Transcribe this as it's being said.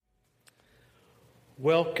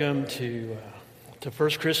Welcome to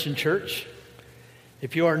First Christian Church.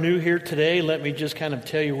 If you are new here today, let me just kind of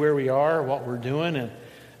tell you where we are, what we're doing, and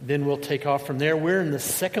then we'll take off from there. We're in the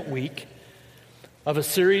second week of a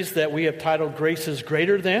series that we have titled Grace is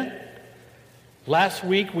Greater Than. Last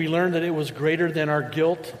week we learned that it was greater than our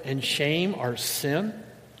guilt and shame, our sin.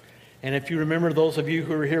 And if you remember, those of you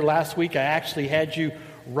who were here last week, I actually had you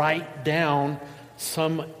write down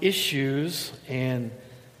some issues and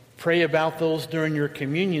pray about those during your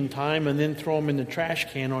communion time and then throw them in the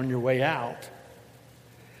trash can on your way out.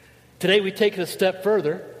 Today we take it a step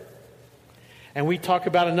further and we talk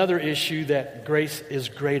about another issue that grace is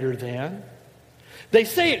greater than. They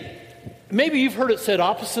say, maybe you've heard it said,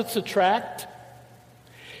 opposites attract.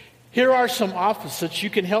 Here are some opposites.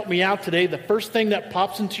 You can help me out today. The first thing that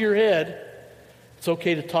pops into your head, it's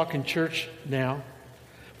okay to talk in church now.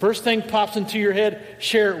 First thing pops into your head,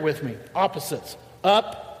 share it with me. Opposites.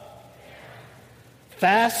 Up,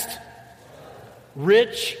 fast,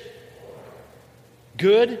 rich,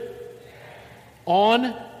 good,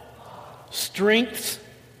 on, strengths.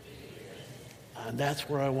 And that's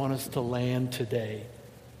where I want us to land today.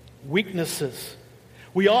 Weaknesses.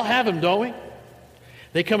 We all have them, don't we?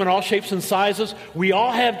 They come in all shapes and sizes. We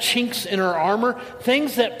all have chinks in our armor,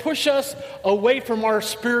 things that push us away from our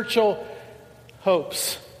spiritual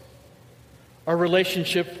hopes, our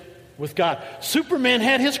relationship with God. Superman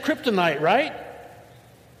had his kryptonite, right?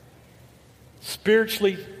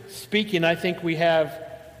 Spiritually speaking, I think we have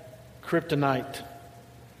kryptonite.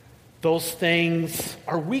 Those things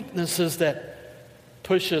are weaknesses that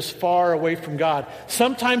push us far away from God.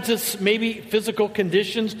 Sometimes it's maybe physical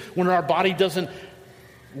conditions when our body doesn't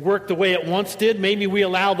work the way it once did. Maybe we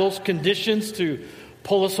allow those conditions to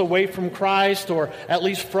pull us away from Christ or at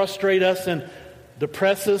least frustrate us and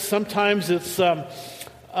depress us. Sometimes it's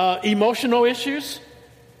emotional issues.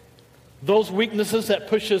 Those weaknesses that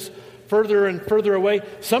push us further and further away.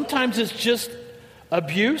 Sometimes it's just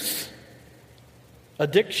abuse,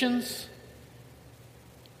 addictions.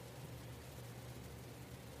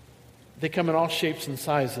 They come in all shapes and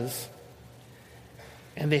sizes,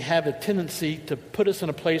 and they have a tendency to put us in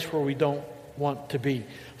a place where we don't want to be.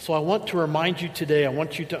 So I want to remind you today, I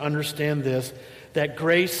want you to understand this, that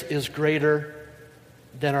grace is greater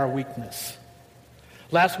than our weakness.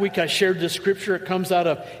 Last week I shared this scripture. It comes out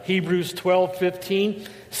of Hebrews 12:15.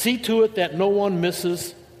 See to it that no one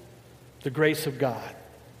misses the grace of God.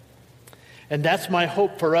 And that's my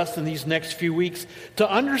hope for us in these next few weeks, to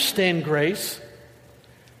understand grace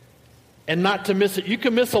and not to miss it. You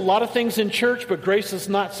can miss a lot of things in church, but grace is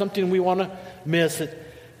not something we want to miss. It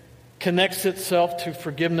connects itself to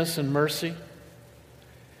forgiveness and mercy.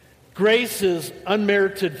 Grace is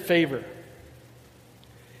unmerited favor.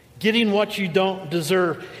 Getting what you don't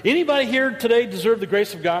deserve. Anybody here today deserve the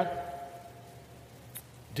grace of God?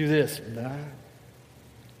 Do this. Nah,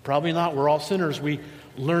 probably not. We're all sinners. We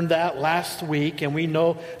learned that last week, and we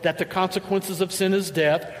know that the consequences of sin is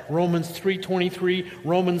death. Romans 3:23,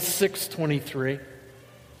 Romans 6:23.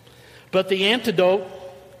 But the antidote,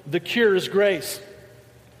 the cure, is grace.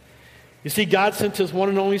 You see, God sent His one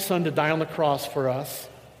and only Son to die on the cross for us.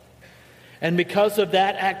 And because of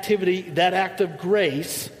that activity, that act of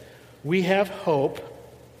grace, we have hope.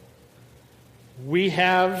 We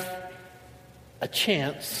have a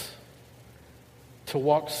chance to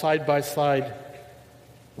walk side by side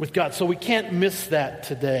with God. So we can't miss that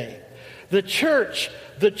today. The church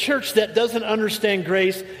that doesn't understand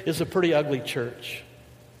grace is a pretty ugly church.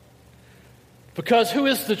 Because who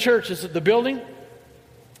is the church? Is it the building?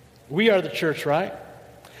 We are the church, right?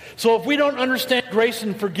 So if we don't understand grace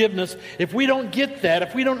and forgiveness, if we don't get that,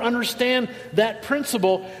 if we don't understand that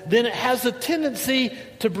principle, then it has a tendency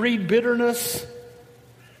to breed bitterness,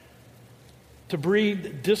 to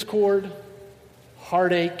breed discord,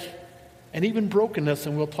 heartache, and even brokenness.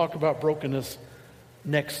 And we'll talk about brokenness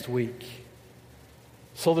next week.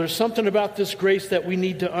 So there's something about this grace that we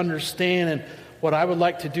need to understand. And what I would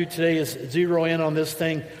like to do today is zero in on this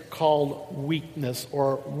thing called weakness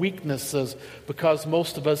or weaknesses, because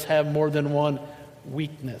most of us have more than one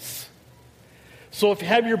weakness. So if you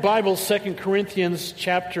have your Bible, 2 Corinthians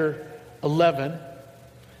chapter 11,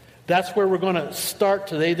 that's where we're going to start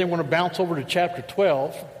today. Then we're going to bounce over to chapter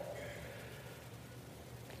 12.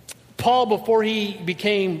 Paul, before he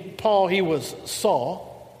became Paul, he was Saul.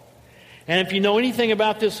 And if you know anything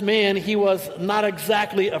about this man, he was not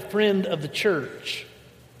exactly a friend of the church.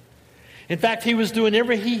 In fact, he was doing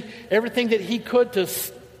everything that he could to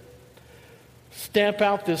stamp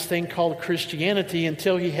out this thing called Christianity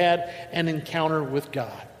until he had an encounter with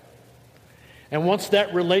God. And once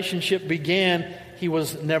that relationship began, he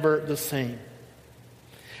was never the same.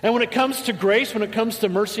 And when it comes to grace, when it comes to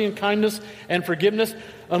mercy and kindness and forgiveness,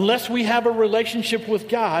 unless we have a relationship with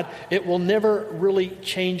God, it will never really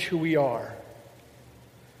change who we are.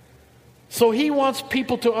 So he wants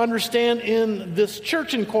people to understand in this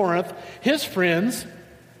church in Corinth, his friends,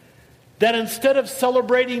 that instead of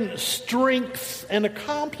celebrating strengths and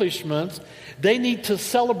accomplishments, they need to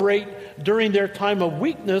celebrate during their time of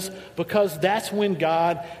weakness, because that's when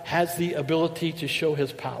God has the ability to show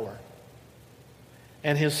his power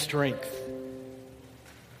and his strength.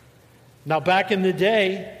 Now, back in the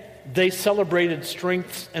day, they celebrated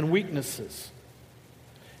strengths and weaknesses.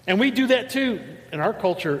 And we do that too in our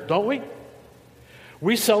culture, don't we?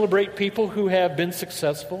 We celebrate people who have been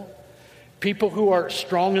successful, people who are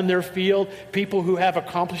strong in their field, people who have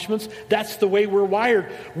accomplishments. That's the way we're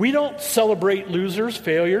wired. We don't celebrate losers,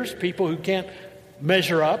 failures, people who can't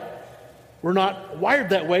measure up. We're not wired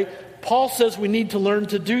that way. Paul says we need to learn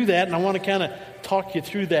to do that, and I want to kind of talk you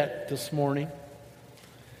through that this morning.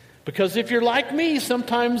 Because if you're like me,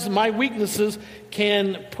 sometimes my weaknesses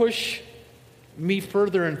can push me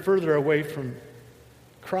further and further away from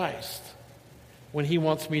Christ when he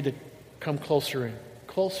wants me to come closer and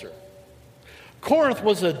closer. Corinth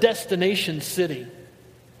was a destination city.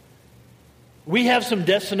 We have some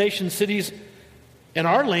destination cities in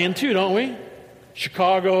our land too, don't we?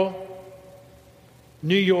 Chicago,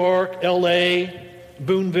 New York, L.A.,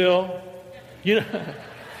 Boonville. You know,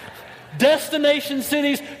 destination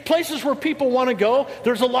cities, places where people want to go.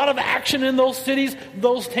 There's a lot of action in those cities,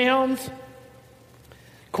 those towns.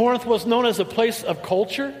 Corinth was known as a place of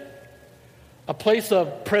culture, a place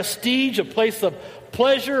of prestige, a place of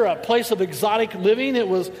pleasure, a place of exotic living. It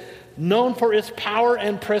was known for its power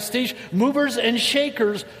and prestige. Movers and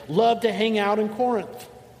shakers loved to hang out in Corinth.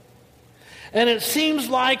 And it seems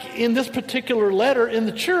like in this particular letter in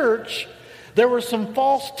the church, there were some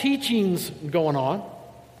false teachings going on.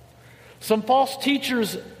 Some false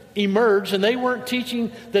teachers emerged, and they weren't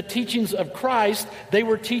teaching the teachings of Christ. They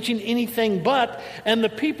were teaching anything but, and the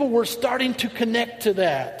people were starting to connect to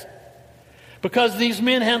that. Because these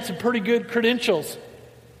men had some pretty good credentials.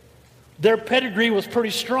 Their pedigree was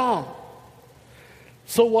pretty strong.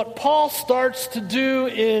 So what Paul starts to do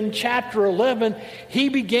in chapter 11, he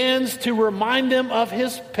begins to remind them of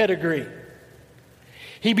his pedigree.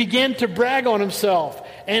 He began to brag on himself.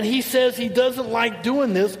 And he says he doesn't like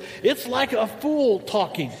doing this. It's like a fool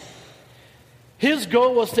talking. His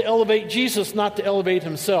goal was to elevate Jesus, not to elevate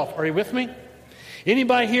himself. Are you with me?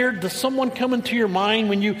 Anybody here, does someone come into your mind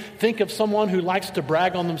when you think of someone who likes to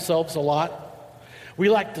brag on themselves a lot? We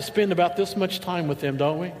like to spend about this much time with them,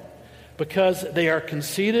 don't we? Because they are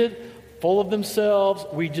conceited, full of themselves.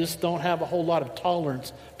 We just don't have a whole lot of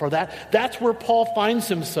tolerance for that. That's where Paul finds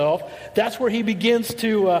himself. That's where he begins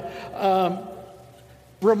to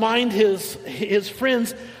remind his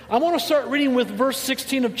friends. I want to start reading with verse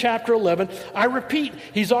 16 of chapter 11. I repeat,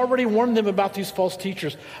 he's already warned them about these false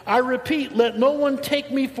teachers. I repeat, let no one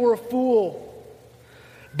take me for a fool.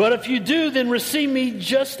 But if you do, then receive me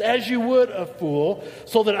just as you would a fool,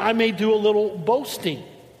 so that I may do a little boasting.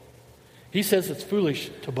 He says it's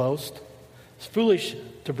foolish to boast. It's foolish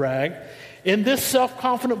to brag. In this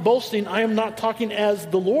self-confident boasting, I am not talking as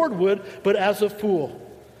the Lord would, but as a fool.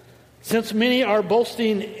 Since many are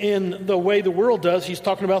boasting in the way the world does, he's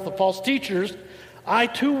talking about the false teachers, I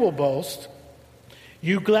too will boast.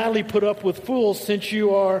 You gladly put up with fools since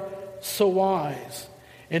you are so wise.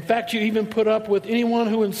 In fact, you even put up with anyone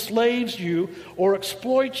who enslaves you or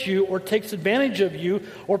exploits you or takes advantage of you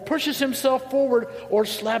or pushes himself forward or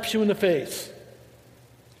slaps you in the face.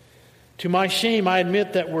 To my shame, I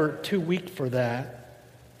admit that we're too weak for that.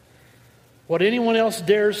 What anyone else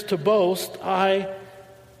dares to boast, I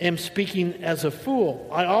am speaking as a fool.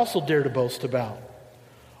 I also dare to boast about.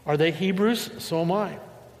 Are they Hebrews? So am I.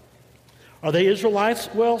 Are they Israelites?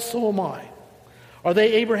 Well, so am I. Are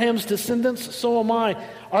they Abraham's descendants? So am I.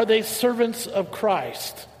 Are they servants of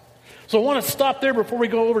Christ? So I want to stop there before we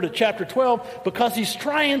go over to chapter 12, because he's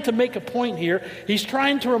trying to make a point here. He's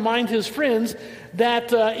trying to remind his friends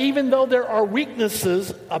that even though there are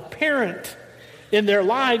weaknesses apparent in their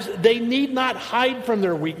lives, they need not hide from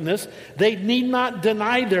their weakness. They need not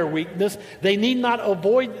deny their weakness. They need not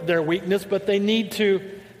avoid their weakness, but they need to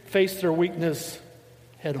face their weakness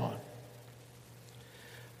head on.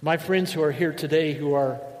 My friends who are here today who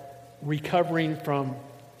are recovering from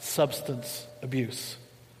substance abuse,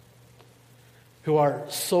 who are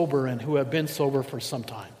sober and who have been sober for some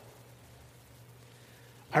time,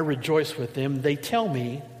 I rejoice with them. They tell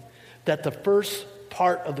me that the first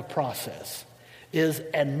part of the process is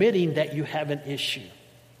admitting that you have an issue.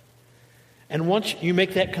 And once you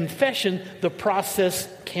make that confession, the process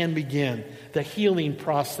can begin. The healing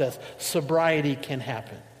process, sobriety can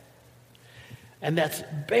happen. And that's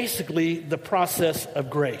basically the process of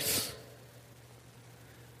grace.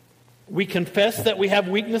 We confess that we have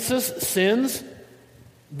weaknesses, sins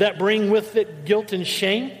that bring with it guilt and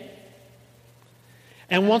shame.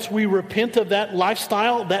 And once we repent of that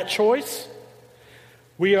lifestyle, that choice,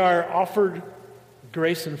 we are offered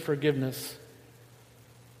grace and forgiveness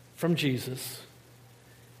from Jesus.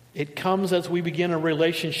 It comes as we begin a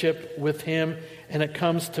relationship with Him, and it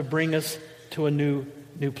comes to bring us to a new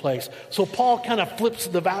place. So Paul kind of flips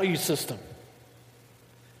the value system.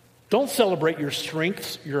 Don't celebrate your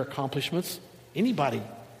strengths, your accomplishments. Anybody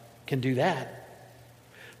can do that.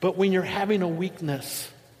 But when you're having a weakness,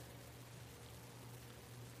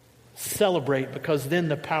 celebrate, because then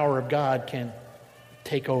the power of God can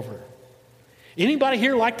take over. Anybody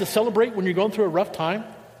here like to celebrate when you're going through a rough time?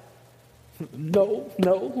 No.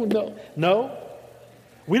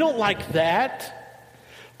 We don't like that.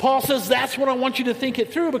 Paul says that's what I want you to think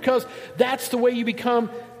it through, because that's the way you become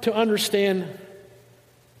to understand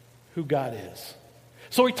who God is.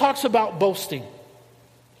 So he talks about boasting.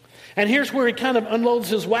 And here's where he kind of unloads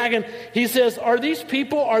his wagon. He says, are these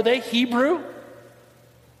people, are they Hebrew?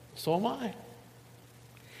 So am I.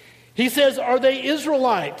 He says, are they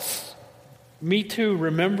Israelites? Me too,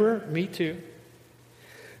 remember? Me too.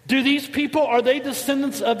 Do these people, are they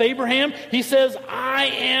descendants of Abraham? He says, I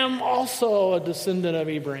am also a descendant of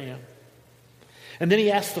Abraham. And then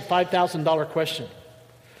he asks the $5,000 question.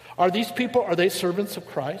 Are these people, are they servants of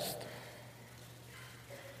Christ?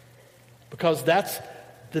 Because that's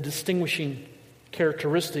the distinguishing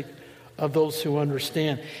characteristic of those who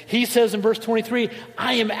understand. He says in verse 23,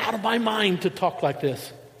 I am out of my mind to talk like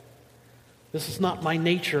this. This is not my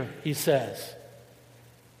nature, he says.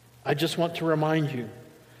 I just want to remind you.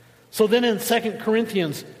 So then in 2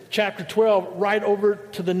 Corinthians chapter 12, right over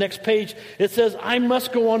to the next page, it says, I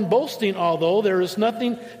must go on boasting, although there is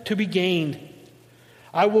nothing to be gained.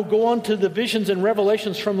 I will go on to the visions and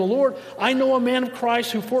revelations from the Lord. I know a man of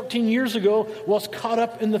Christ who 14 years ago was caught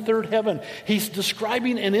up in the third heaven. He's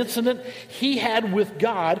describing an incident he had with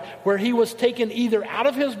God where he was taken either out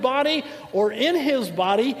of his body or in his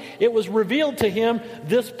body. It was revealed to him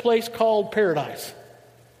this place called paradise.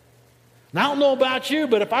 Now, I don't know about you,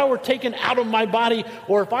 but if I were taken out of my body,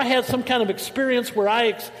 or if I had some kind of experience where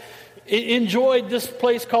I enjoyed this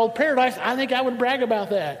place called paradise, I think I would brag about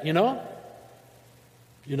that, you know?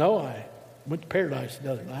 You know, I went to paradise the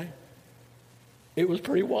other night. It was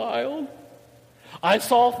pretty wild. I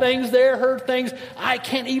saw things there, heard things I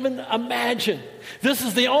can't even imagine. This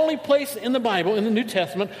is the only place in the Bible, in the New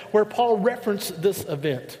Testament, where Paul referenced this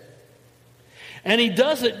event. And he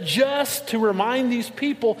does it just to remind these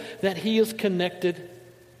people that he is connected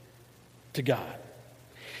to God.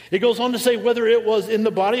 It goes on to say whether it was in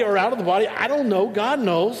the body or out of the body, I don't know. God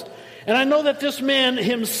knows. And I know that this man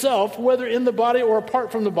himself, whether in the body or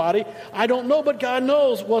apart from the body, I don't know, but God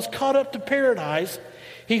knows, was caught up to paradise.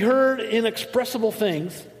 He heard inexpressible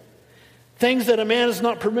things, things that a man is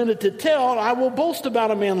not permitted to tell. I will boast about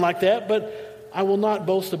a man like that, but I will not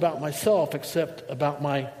boast about myself except about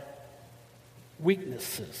my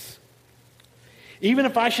weaknesses. Even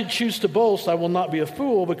if I should choose to boast, I will not be a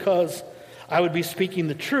fool, because I would be speaking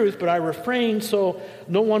the truth, but I refrain so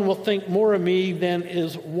no one will think more of me than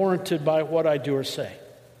is warranted by what I do or say.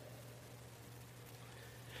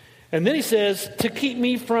 And then he says, to keep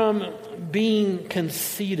me from being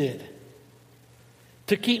conceited,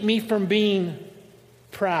 to keep me from being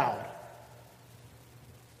proud.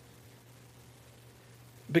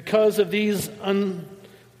 Because of these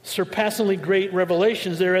unsurpassingly great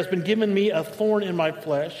revelations, there has been given me a thorn in my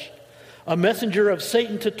flesh, a messenger of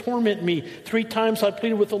Satan to torment me. 3 times I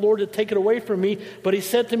pleaded with the Lord to take it away from me, but he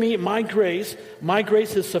said to me, my grace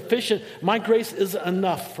is sufficient. My grace is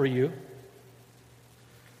enough for you.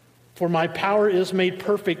 For my power is made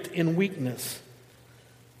perfect in weakness.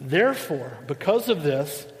 Therefore, because of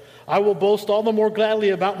this, I will boast all the more gladly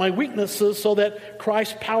about my weaknesses, so that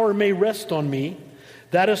Christ's power may rest on me.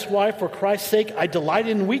 That is why, for Christ's sake, I delight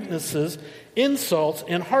in weaknesses, insults,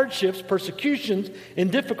 and hardships, persecutions,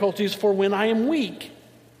 and difficulties. For when I am weak,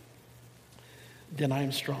 then I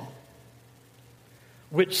am strong.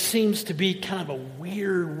 Which seems to be kind of a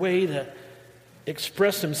weird way to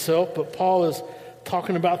express himself, but Paul is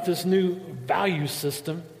talking about this new value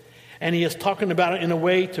system, and he is talking about it in a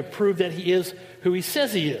way to prove that he is who he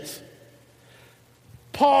says he is.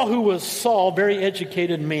 Paul, who was Saul, very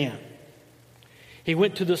educated man. He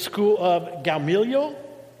went to the school of Gamaliel,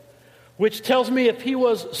 which tells me if he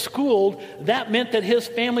was schooled, that meant that his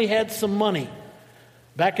family had some money.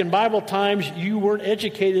 Back in Bible times, you weren't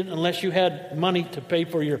educated unless you had money to pay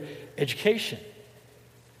for your education.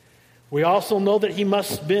 We also know that he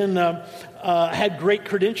must have been had great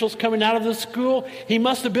credentials coming out of the school. He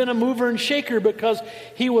must have been a mover and shaker because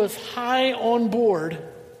he was high on board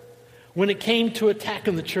when it came to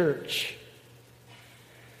attacking the church.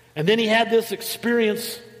 And then he had this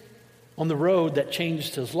experience on the road that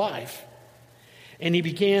changed his life. And he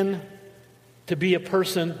began to be a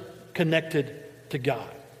person connected to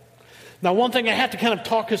God. Now, one thing I have to kind of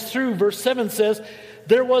talk us through, verse 7 says,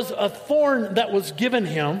 there was a thorn that was given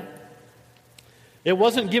him. It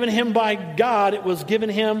wasn't given him by God, it was given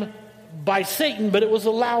him by Satan, but it was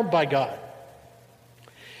allowed by God.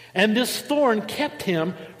 And this thorn kept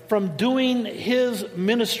him from doing his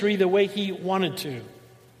ministry the way he wanted to.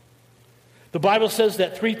 The Bible says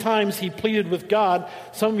that 3 times he pleaded with God.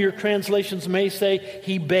 Some of your translations may say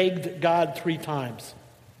he begged God 3 times.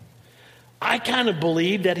 I kind of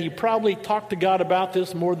believe that he probably talked to God about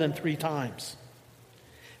this more than 3 times.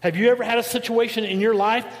 Have you ever had a situation in your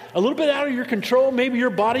life a little bit out of your control? Maybe your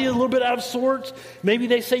body is a little bit out of sorts. Maybe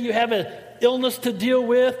they say you have an illness to deal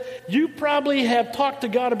with. You probably have talked to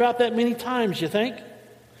God about that many times, you think?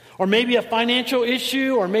 Or maybe a financial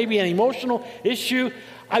issue, or maybe an emotional issue.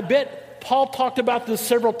 I bet Paul talked about this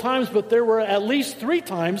several times, but there were at least 3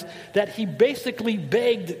 times that he basically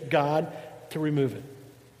begged God to remove it.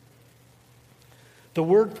 The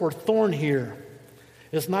word for thorn here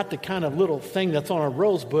is not the kind of little thing that's on a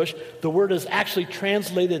rose bush. The word is actually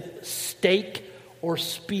translated stake or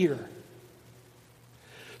spear.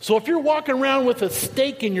 So if you're walking around with a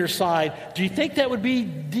stake in your side, do you think that would be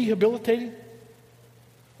debilitating?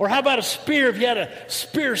 Or how about a spear if you had a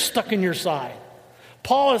spear stuck in your side?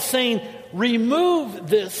 Paul is saying, remove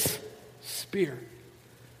this spear,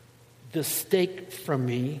 this stake from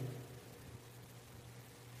me.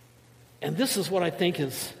 And this is what I think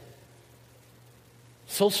is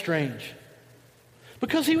so strange.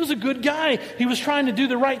 Because he was a good guy. He was trying to do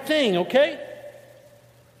the right thing, okay?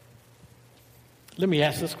 Let me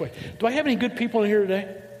ask this question. Do I have any good people in here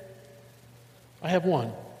today? I have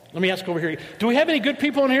one. Let me ask over here. Do we have any good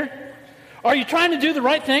people in here? Are you trying to do the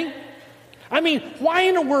right thing? I mean, why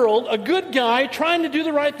in the world, a good guy trying to do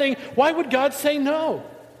the right thing, why would God say no?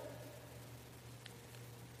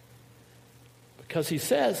 Because he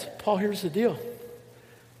says, Paul, here's the deal.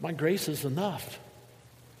 My grace is enough.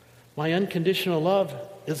 My unconditional love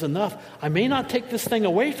is enough. I may not take this thing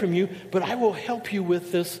away from you, but I will help you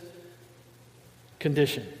with this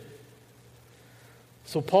condition.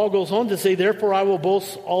 So Paul goes on to say, therefore I will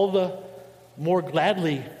boast all the more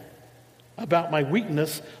gladly about my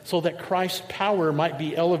weakness, so that Christ's power might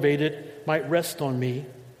be elevated, might rest on me.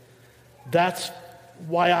 That's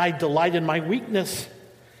why I delight in my weakness.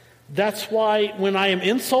 That's why when I am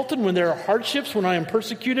insulted, when there are hardships, when I am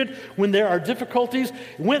persecuted, when there are difficulties,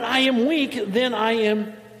 when I am weak, then I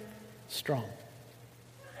am strong.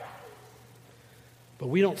 But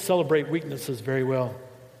we don't celebrate weaknesses very well,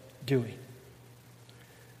 do we?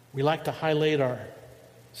 We like to highlight our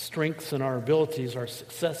strengths and our abilities, our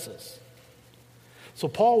successes. So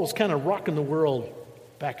Paul was kind of rocking the world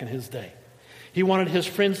back in his day. He wanted his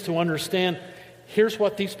friends to understand, here's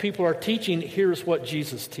what these people are teaching, here's what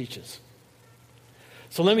Jesus teaches.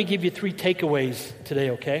 So let me give you 3 takeaways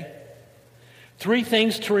today, okay? 3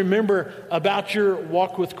 things to remember about your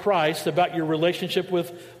walk with Christ, about your relationship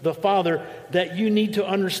with the Father, that you need to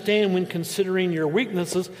understand when considering your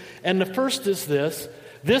weaknesses. And the first is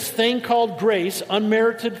this thing called grace,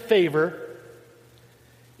 unmerited favor,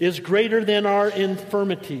 is greater than our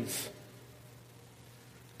infirmities,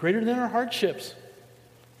 greater than our hardships,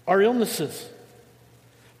 our illnesses.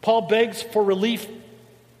 Paul begs for relief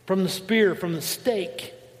from the spear, from the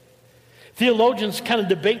stake. Theologians kind of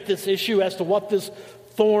debate this issue as to what this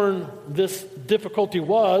thorn, this difficulty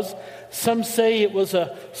was. Some say it was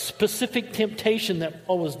a specific temptation that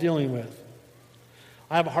Paul was dealing with.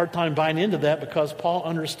 I have a hard time buying into that because Paul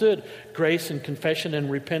understood grace and confession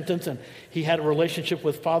and repentance, and he had a relationship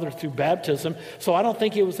with Father through baptism. So I don't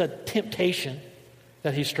think it was a temptation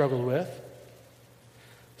that he struggled with.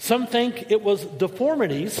 Some think it was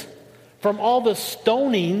deformities from all the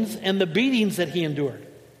stonings and the beatings that he endured.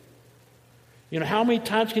 You know, how many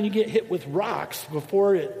times can you get hit with rocks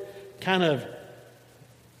before it kind of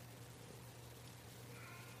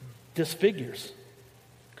disfigures,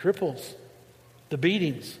 cripples? The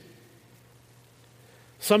beatings.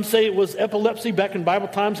 Some say it was epilepsy. Back in Bible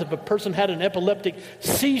times, if a person had an epileptic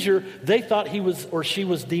seizure, they thought he was or she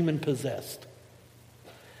was demon possessed.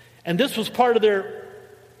 And this was part of their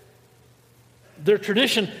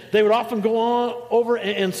tradition. They would often go on over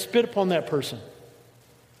and spit upon that person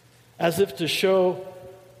as if to show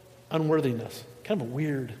unworthiness. Kind of a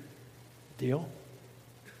weird deal.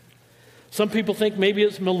 Some people think maybe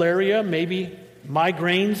it's malaria, maybe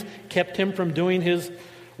migraines kept him from doing his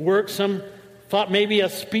work. Some thought maybe a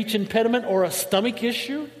speech impediment or a stomach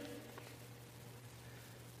issue.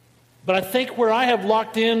 But I think where I have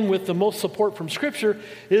locked in with the most support from Scripture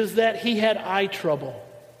is that he had eye trouble.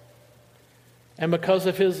 And because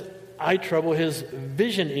of his eye trouble, his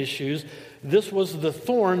vision issues, this was the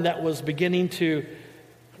thorn that was beginning to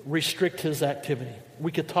restrict his activity.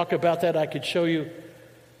 We could talk about that. I could show you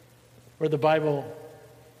where the Bible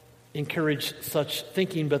encouraged such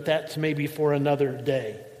thinking, but that's maybe for another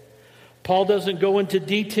day. Paul doesn't go into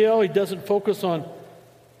detail. He doesn't focus on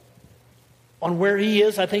where he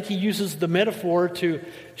is. I think he uses the metaphor to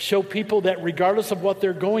show people that regardless of what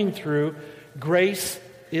they're going through, grace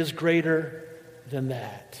is greater than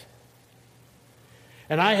that.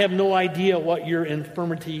 And I have no idea what your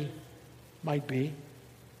infirmity might be.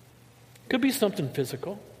 Could be something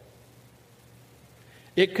physical.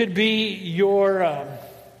 It could be your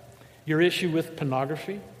issue with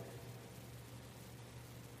pornography.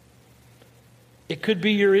 It could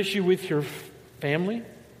be your issue with your family.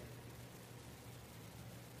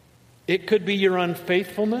 It could be your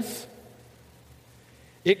unfaithfulness.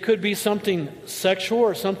 It could be something sexual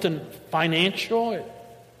or something financial. It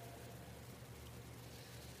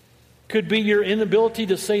could be your inability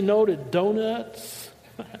to say no to donuts.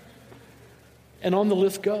 And on the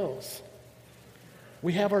list goes.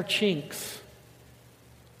 We have our chinks,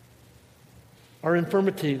 our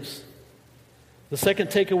infirmities. The second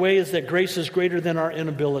takeaway is that grace is greater than our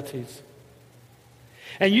inabilities.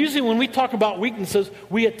 And usually when we talk about weaknesses,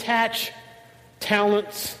 we attach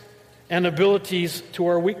talents and abilities to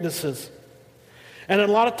our weaknesses. And a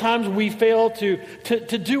lot of times we fail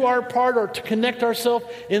to do our part or to connect ourselves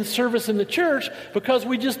in service in the church because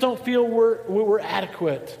we just don't feel we're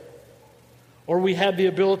adequate or we have the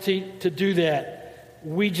ability to do that.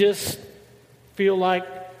 We just feel like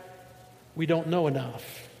we don't know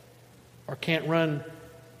enough or can't run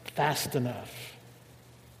fast enough.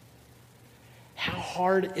 How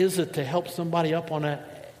hard is it to help somebody up on a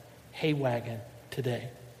hay wagon today?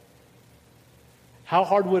 How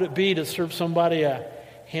hard would it be to serve somebody a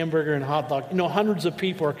hamburger and hot dog? You know, hundreds of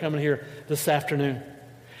people are coming here this afternoon.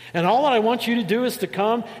 And all that I want you to do is to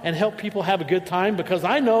come and help people have a good time, because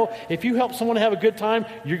I know if you help someone have a good time,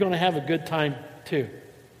 you're going to have a good time too.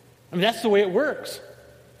 I mean, that's the way it works.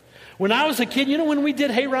 When I was a kid, you know, when we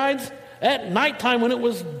did hay rides at nighttime when it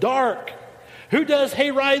was dark, who does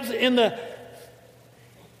hay rides in the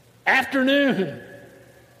afternoon?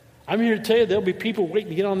 I'm here to tell you there'll be people waiting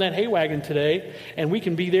to get on that hay wagon today, and we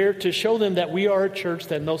can be there to show them that we are a church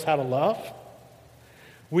that knows how to love.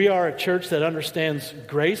 We are a church that understands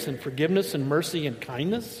grace and forgiveness and mercy and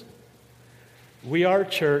kindness. We are a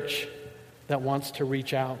church that wants to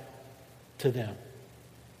reach out to them.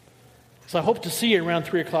 So I hope to see you around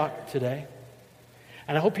 3 o'clock today.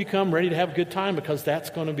 And I hope you come ready to have a good time, because that's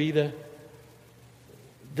going to be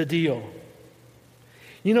the deal.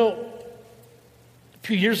 You know, a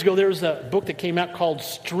few years ago there was a book that came out called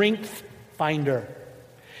Strength Finder.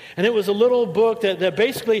 And it was a little book that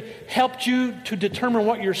basically helped you to determine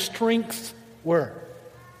what your strengths were.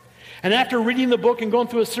 And after reading the book and going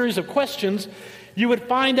through a series of questions, you would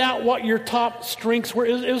find out what your top strengths were.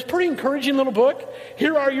 It was a pretty encouraging little book.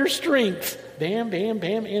 Here are your strengths. Bam, bam,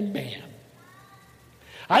 bam, and bam.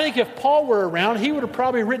 I think if Paul were around, he would have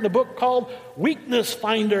probably written a book called Weakness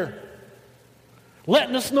Finder,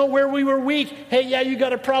 letting us know where we were weak. Hey, yeah, you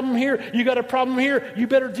got a problem here. You got a problem here. You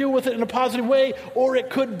better deal with it in a positive way, or it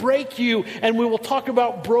could break you. And we will talk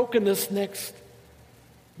about brokenness next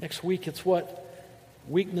week. It's what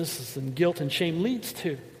weaknesses and guilt and shame leads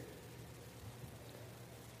to.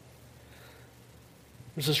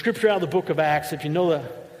 There's a scripture out of the book of Acts. If you know the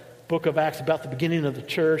book of Acts, about the beginning of the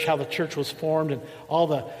church, how the church was formed, and all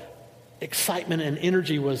the excitement and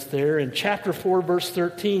energy was there. In chapter 4, verse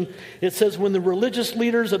 13, it says, when the religious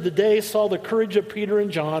leaders of the day saw the courage of Peter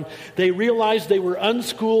and John, they realized they were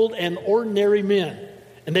unschooled and ordinary men,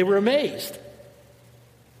 and they were amazed.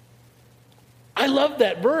 I love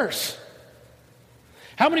that verse.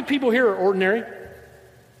 How many people here are ordinary?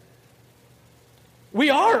 We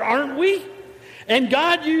are, aren't we? And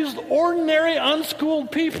God used ordinary,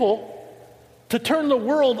 unschooled people to turn the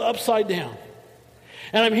world upside down.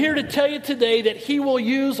 And I'm here to tell you today that He will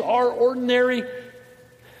use our ordinary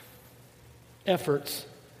efforts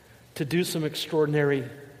to do some extraordinary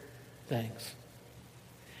things.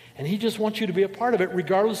 And He just wants you to be a part of it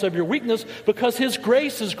regardless of your weakness, because His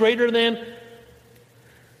grace is greater than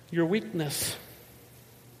your weakness.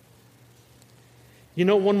 You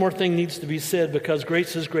know, one more thing needs to be said, because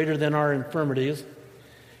grace is greater than our infirmities.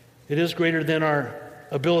 It is greater than our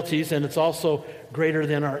abilities, and it's also greater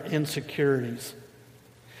than our insecurities.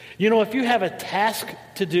 You know, if you have a task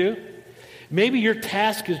to do, maybe your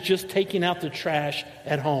task is just taking out the trash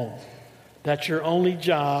at home. That's your only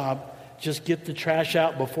job. Just get the trash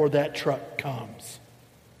out before that truck comes.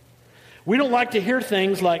 We don't like to hear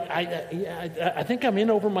things like, I think I'm in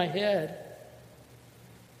over my head.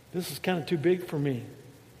 This is kind of too big for me.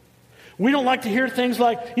 We don't like to hear things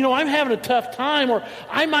like, I'm having a tough time, or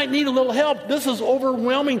I might need a little help. This is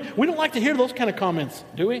overwhelming. We don't like to hear those kind of comments,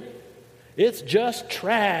 do we? It's just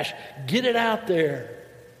trash. Get it out there.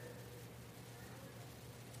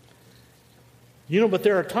 But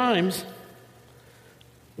there are times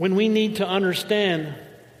when we need to understand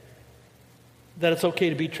that it's okay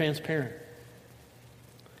to be transparent.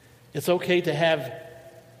 It's okay to have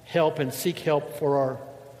help and seek help for our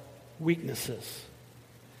weaknesses.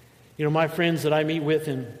 My friends that I meet with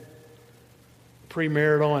in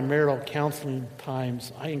premarital and marital counseling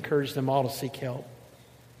times, I encourage them all to seek help.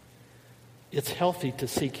 It's healthy to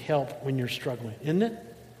seek help when you're struggling, isn't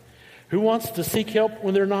it? Who wants to seek help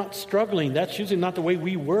when they're not struggling? That's usually not the way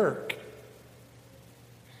we work.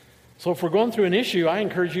 So if we're going through an issue, I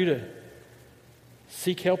encourage you to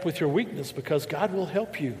seek help with your weakness, because God will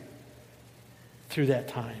help you through that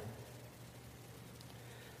time.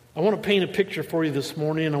 I want to paint a picture for you this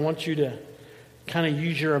morning, and I want you to kind of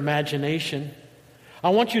use your imagination. I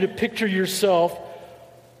want you to picture yourself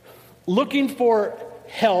looking for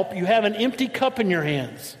help. You have an empty cup in your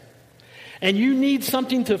hands, and you need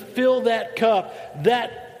something to fill that cup.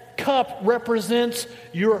 That cup represents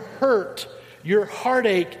your hurt, your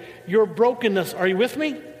heartache, your brokenness. Are you with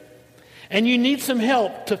me? And you need some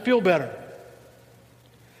help to feel better.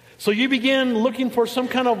 So you begin looking for some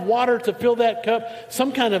kind of water to fill that cup,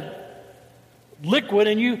 some kind of liquid,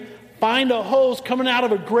 and you find a hose coming out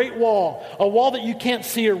of a great wall, a wall that you can't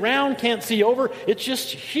see around, can't see over. It's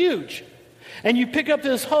just huge. And you pick up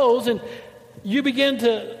this hose and you begin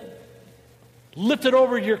to lift it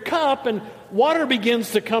over your cup, and water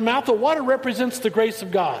begins to come out. The water represents the grace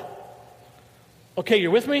of God. Okay,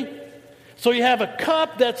 you're with me? So you have a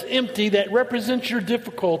cup that's empty that represents your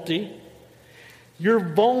difficulty, your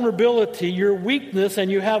vulnerability, your weakness,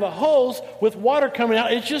 and you have a hose with water coming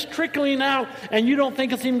out. It's just trickling out, and you don't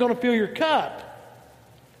think it's even going to fill your cup.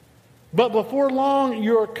 But before long,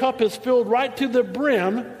 your cup is filled right to the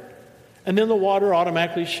brim, and then the water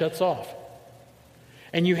automatically shuts off.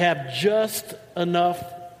 And you have just enough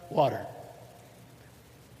water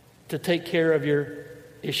to take care of your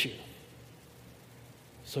issue.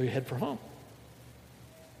 So you head for home.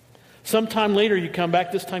 Sometime later, you come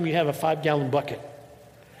back. This time you have a 5-gallon bucket.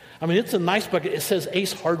 It's a nice bucket. It says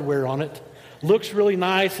Ace Hardware on it. Looks really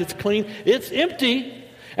nice. It's clean. It's empty.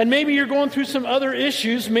 And maybe you're going through some other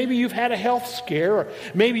issues. Maybe you've had a health scare. Or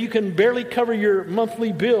maybe you can barely cover your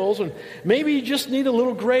monthly bills. And maybe you just need a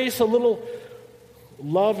little grace, a little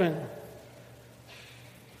love and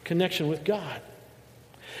connection with God.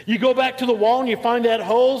 You go back to the wall and you find that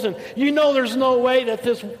hose, and there's no way that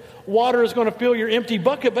this water is going to fill your empty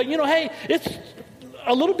bucket. But hey, it's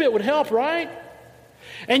a little bit would help, right?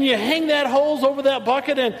 And you hang that hose over that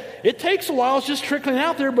bucket, and it takes a while. It's just trickling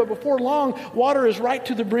out there, but before long, water is right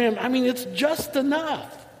to the brim. It's just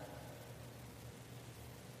enough.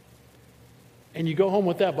 And you go home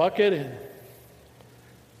with that bucket, and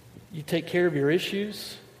you take care of your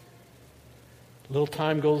issues. A little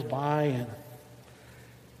time goes by, and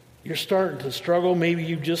you're starting to struggle. Maybe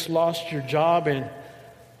you just lost your job, and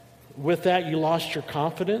with that, you lost your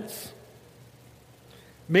confidence.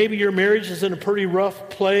 Maybe your marriage is in a pretty rough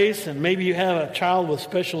place, and maybe you have a child with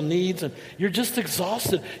special needs, and you're just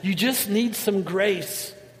exhausted. You just need some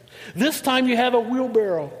grace. This time you have a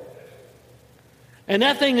wheelbarrow, and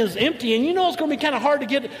that thing is empty, and it's going to be kind of hard to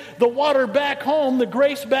get the water back home, the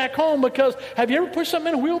grace back home, because have you ever pushed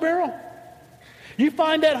something in a wheelbarrow? You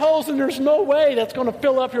find that hose, and there's no way that's going to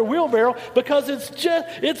fill up your wheelbarrow, because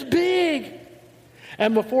it's big.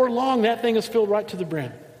 And before long, that thing is filled right to the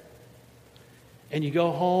brim. And you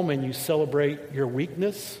go home and you celebrate your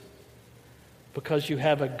weakness because you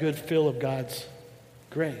have a good fill of God's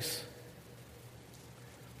grace.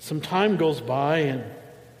 Some time goes by and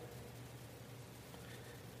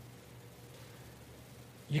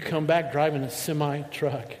you come back driving a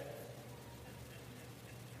semi-truck.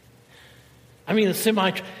 A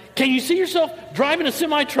semi-truck. Can you see yourself driving a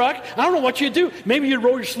semi-truck? I don't know what you'd do. Maybe you'd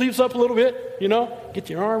roll your sleeves up a little bit, get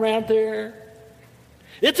your arm out there.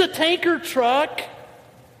 It's a tanker truck.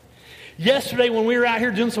 Yesterday when we were out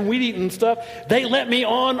here doing some weed eating and stuff, they let me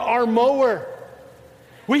on our mower.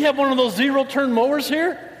 We have one of those zero-turn mowers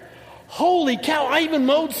here. Holy cow, I even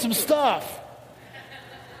mowed some stuff.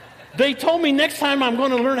 They told me next time I'm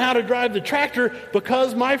going to learn how to drive the tractor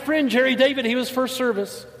because my friend Jerry David, he was first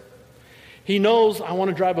service. He knows I want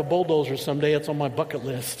to drive a bulldozer someday. It's on my bucket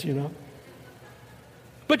list, you know.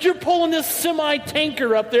 But you're pulling this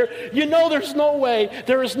semi-tanker up there. You know there is no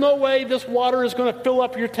way this water is going to fill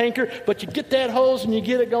up your tanker. But you get that hose and you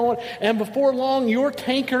get it going. And before long, your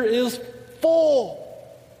tanker is full.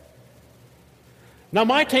 Now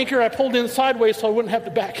my tanker, I pulled in sideways so I wouldn't have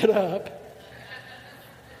to back it up.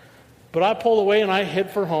 But I pull away and I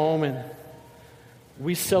head for home, and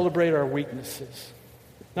we celebrate our weaknesses.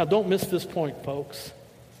 Now don't miss this point, folks.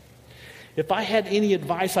 If I had any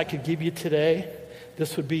advice I could give you today,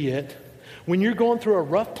 this would be it. When you're going through a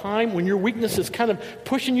rough time, when your weakness is kind of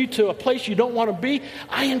pushing you to a place you don't want to be,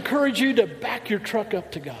 I encourage you to back your truck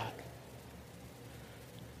up to God.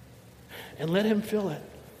 And let Him fill it.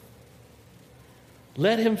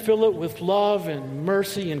 Let Him fill it with love and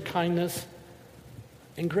mercy and kindness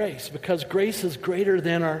and grace, because grace is greater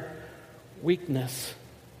than our weakness.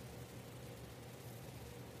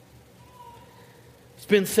 It's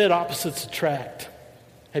been said opposites attract.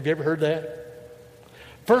 Have you ever heard that?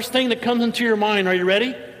 First thing that comes into your mind, are you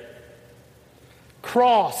ready?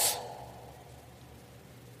 Cross.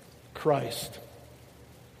 Christ.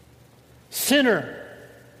 Sinner.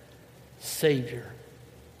 Savior.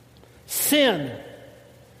 Sin.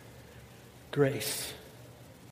 Grace.